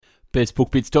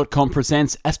BestBookBits.com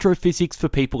presents Astrophysics for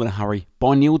People in a Hurry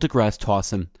by Neil deGrasse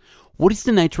Tyson. What is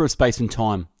the nature of space and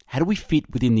time? How do we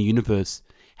fit within the universe?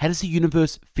 How does the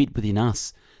universe fit within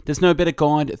us? There's no better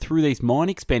guide through these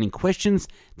mind-expanding questions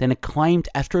than acclaimed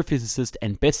astrophysicist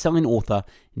and best-selling author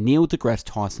Neil deGrasse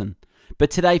Tyson.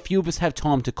 But today, few of us have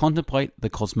time to contemplate the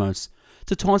cosmos.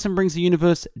 So Tyson brings the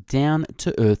universe down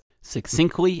to earth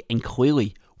succinctly and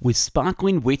clearly, with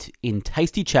sparkling wit in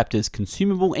tasty chapters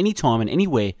consumable anytime and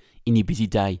anywhere in your busy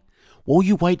day, while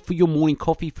you wait for your morning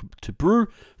coffee to brew,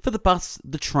 for the bus,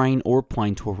 the train, or a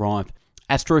plane to arrive.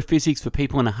 Astrophysics for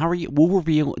People in a Hurry will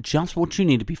reveal just what you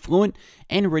need to be fluent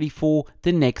and ready for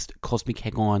the next cosmic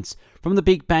headlines. From the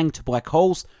Big Bang to black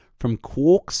holes, from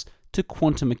quarks to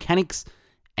quantum mechanics,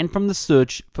 and from the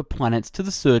search for planets to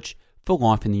the search for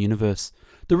life in the universe.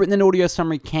 The written and audio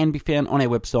summary can be found on our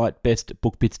website,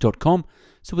 bestbookbits.com.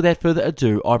 So without further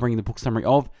ado, I bring the book summary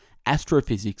of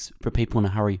Astrophysics for People in a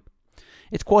Hurry.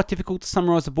 It's quite difficult to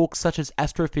summarize a book such as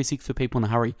Astrophysics for People in a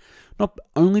Hurry, not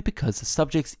only because the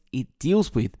subjects it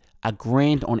deals with are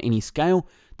grand on any scale,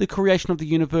 the creation of the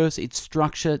universe, its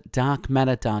structure, dark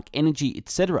matter, dark energy,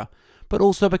 etc., but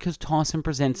also because Tyson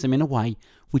presents them in a way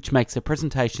which makes the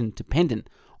presentation dependent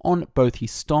on both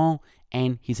his style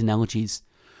and his analogies.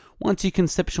 Once you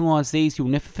conceptualize these, you'll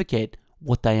never forget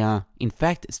what they are, in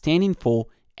fact, standing for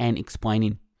and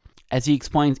explaining. As he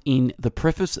explains in the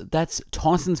preface, that's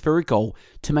Tyson's very goal,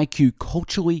 to make you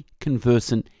culturally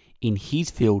conversant in his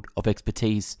field of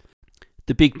expertise.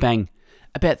 The Big Bang.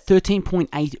 About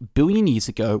 13.8 billion years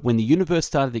ago, when the universe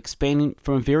started expanding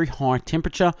from a very high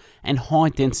temperature and high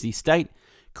density state,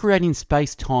 creating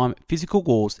space, time, physical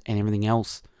laws, and everything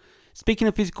else. Speaking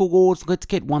of physical laws, let's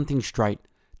get one thing straight.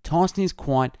 Tyson is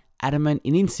quite adamant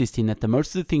in insisting that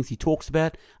most of the things he talks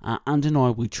about are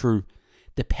undeniably true.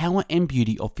 The power and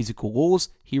beauty of physical laws,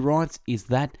 he writes, is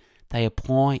that they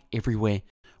apply everywhere,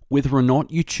 whether or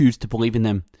not you choose to believe in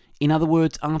them. In other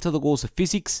words, after the laws of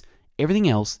physics, everything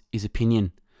else is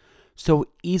opinion. So it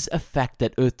is a fact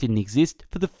that Earth didn't exist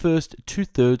for the first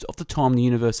 2/3 of the time the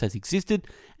universe has existed,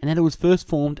 and that it was first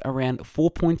formed around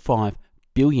 4.5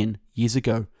 billion years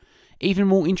ago. Even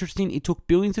more interesting, it took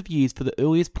billions of years for the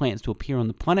earliest plants to appear on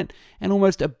the planet, and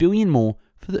almost a billion more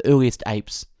for the earliest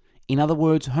apes. In other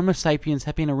words, Homo sapiens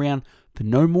have been around for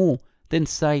no more than,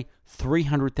 say,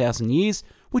 300,000 years,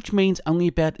 which means only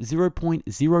about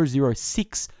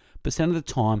 0.006% of the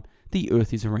time the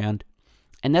Earth is around.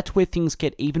 And that's where things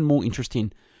get even more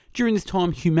interesting. During this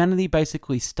time, humanity,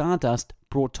 basically stardust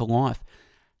brought to life,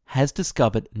 has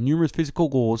discovered numerous physical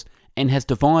laws and has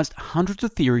devised hundreds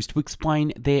of theories to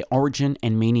explain their origin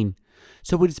and meaning.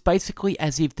 So it is basically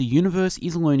as if the universe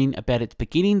is learning about its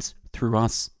beginnings through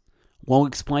us. While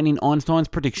explaining Einstein's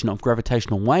prediction of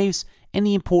gravitational waves and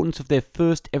the importance of their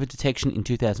first ever detection in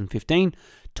 2015,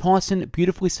 Tyson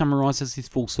beautifully summarizes this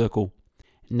full circle.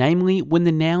 Namely, when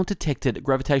the now detected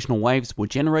gravitational waves were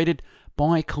generated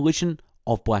by a collision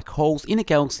of black holes in a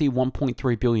galaxy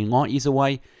 1.3 billion light years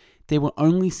away, there were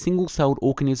only single-celled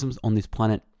organisms on this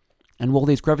planet. And while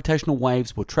these gravitational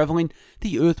waves were traveling,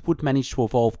 the Earth would manage to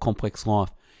evolve complex life,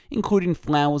 including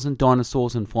flowers and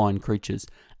dinosaurs and flying creatures,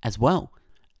 as well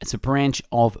as a branch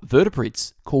of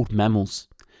vertebrates called mammals.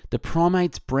 The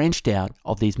primates branched out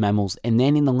of these mammals, and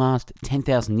then in the last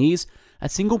 10,000 years, a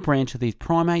single branch of these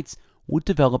primates would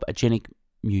develop a genetic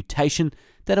mutation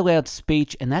that allowed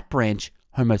speech, and that branch,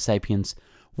 Homo sapiens,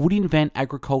 would invent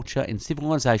agriculture and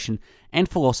civilization and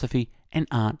philosophy and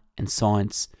art and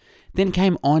science. Then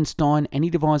came Einstein, and he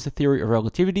devised the theory of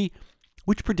relativity,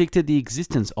 which predicted the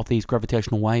existence of these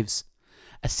gravitational waves.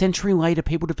 A century later,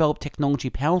 people developed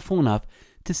technology powerful enough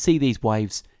to see these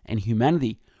waves, and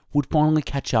humanity would finally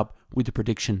catch up with the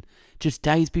prediction, just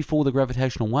days before the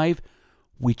gravitational wave,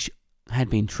 which had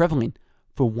been traveling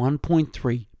for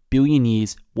 1.3 billion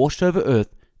years, washed over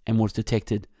Earth and was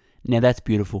detected. Now that's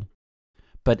beautiful.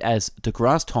 But as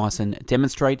deGrasse Tyson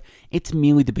demonstrate, it's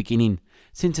merely the beginning,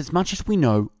 since as much as we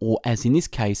know, or as in this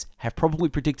case, have probably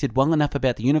predicted well enough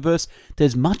about the universe,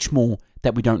 there's much more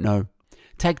that we don't know.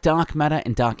 Take dark matter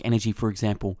and dark energy, for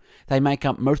example. They make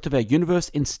up most of our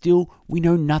universe, and still we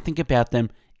know nothing about them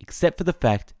except for the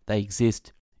fact they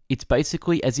exist. It's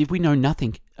basically as if we know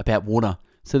nothing about water,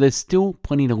 so there's still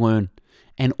plenty to learn,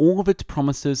 and all of it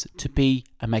promises to be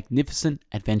a magnificent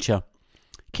adventure.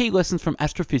 Key lessons from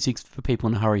Astrophysics for People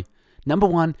in a Hurry. Number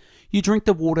 1, you drink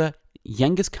the water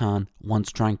Genghis Khan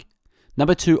once drank.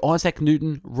 Number 2, Isaac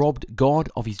Newton robbed God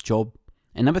of his job.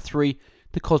 And number 3,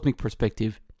 the cosmic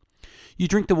perspective. You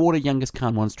drink the water Genghis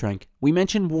Khan once drank. We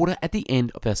mentioned water at the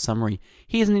end of our summary.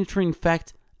 Here's an interesting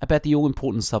fact about the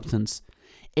all-important substance.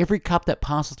 Every cup that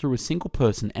passes through a single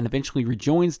person and eventually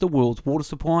rejoins the world's water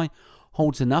supply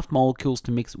holds enough molecules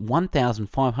to mix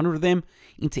 1,500 of them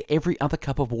into every other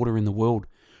cup of water in the world.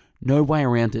 No way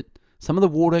around it. Some of the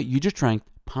water you just drank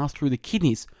passed through the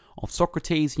kidneys of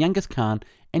Socrates, Genghis Khan,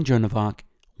 and Joan of Arc.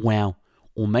 Wow.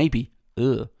 Or maybe,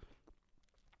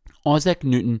 Isaac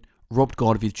Newton robbed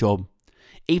God of his job.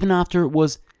 Even after it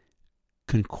was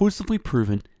conclusively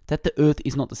proven that the Earth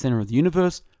is not the center of the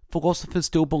universe, philosophers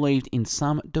still believed in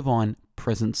some divine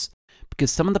presence,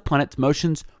 because some of the planet's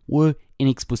motions were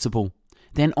inexplicable.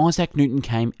 Then Isaac Newton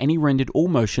came and he rendered all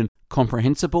motion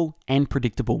comprehensible and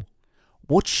predictable.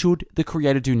 What should the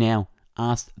Creator do now?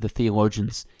 Asked the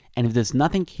theologians. And if there's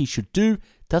nothing he should do,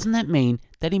 doesn't that mean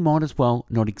that he might as well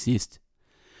not exist?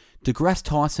 deGrasse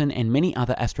Tyson and many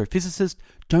other astrophysicists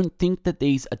don't think that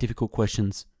these are difficult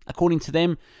questions. According to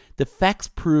them, the facts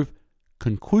prove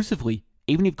conclusively,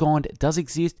 even if God does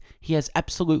exist, he has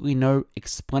absolutely no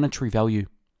explanatory value.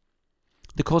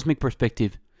 The cosmic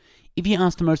perspective. If you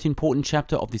ask the most important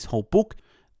chapter of this whole book,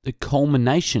 the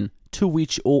culmination to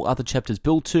which all other chapters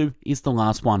build to is the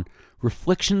last one,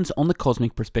 Reflections on the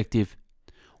Cosmic Perspective.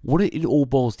 What it all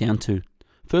boils down to.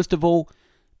 First of all,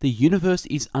 the universe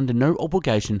is under no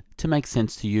obligation to make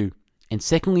sense to you. And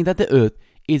secondly, that the earth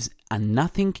is a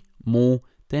nothing more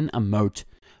than a mote.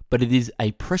 But it is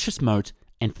a precious mote,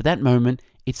 and for that moment,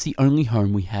 it's the only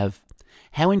home we have.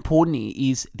 How important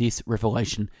is this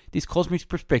revelation, this cosmic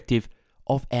perspective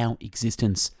of our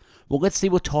existence? Well, let's see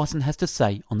what Tyson has to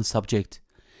say on the subject.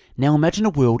 Now imagine a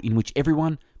world in which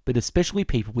everyone, but especially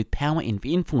people with power and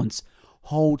influence,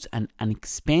 holds an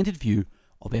expanded view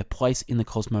of our place in the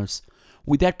cosmos.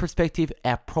 With that perspective,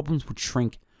 our problems would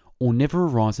shrink or never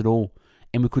arise at all,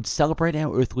 and we could celebrate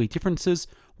our earthly differences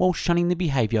while shunning the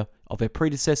behavior of our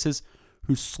predecessors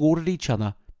who slaughtered each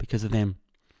other because of them.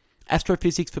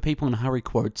 Astrophysics for People in a Hurry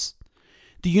quotes,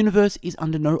 "The universe is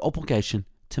under no obligation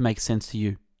to make sense to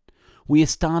you. We are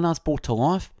stardust brought to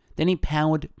life, then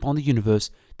empowered by the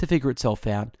universe to figure itself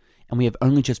out, and we have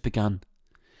only just begun.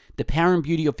 The power and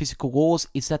beauty of physical laws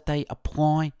is that they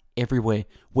apply everywhere,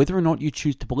 whether or not you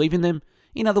choose to believe in them.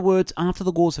 In other words, after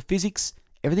the laws of physics,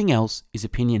 everything else is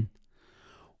opinion.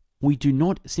 We do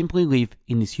not simply live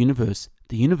in this universe,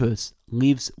 the universe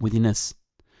lives within us.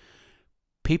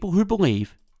 People who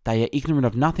believe they are ignorant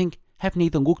of nothing have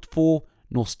neither looked for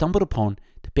nor stumbled upon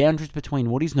the boundaries between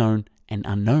what is known and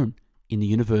unknown in the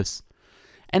universe."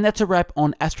 And that's a wrap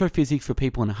on Astrophysics for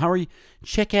People in a Hurry.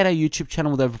 Check out our YouTube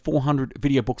channel with over 400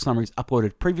 video book summaries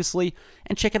uploaded previously,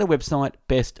 and check out our website,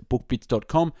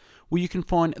 bestbookbits.com, where you can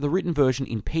find the written version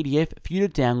in PDF for you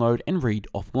to download and read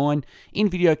offline in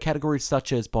video categories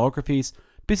such as biographies,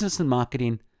 business and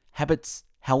marketing, habits,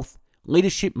 health,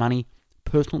 leadership, money,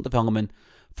 personal development,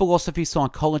 philosophy,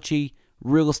 psychology,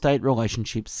 real estate,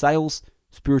 relationships, sales,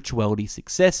 spirituality,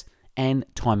 success, and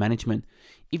time management.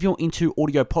 If you're into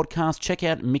audio podcasts, check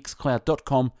out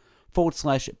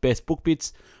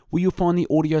mixcloud.com/bestbookbits, where you'll find the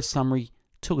audio summary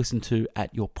to listen to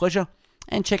at your pleasure.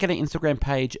 And check out our Instagram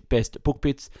page, Best Book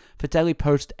Bits, for daily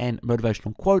posts and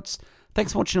motivational quotes.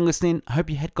 Thanks for watching and listening. I hope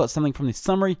you had got something from this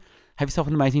summary. Have yourself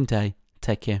an amazing day.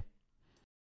 Take care.